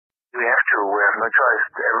We have no choice.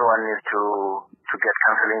 Everyone needs to get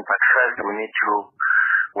counseling, but first we need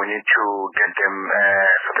to get them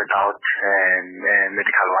sorted out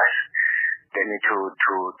medical wise. They need to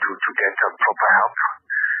get proper help,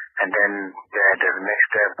 and then the next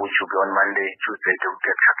step, which will be on Monday, Tuesday, to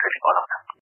get counseling, all of them.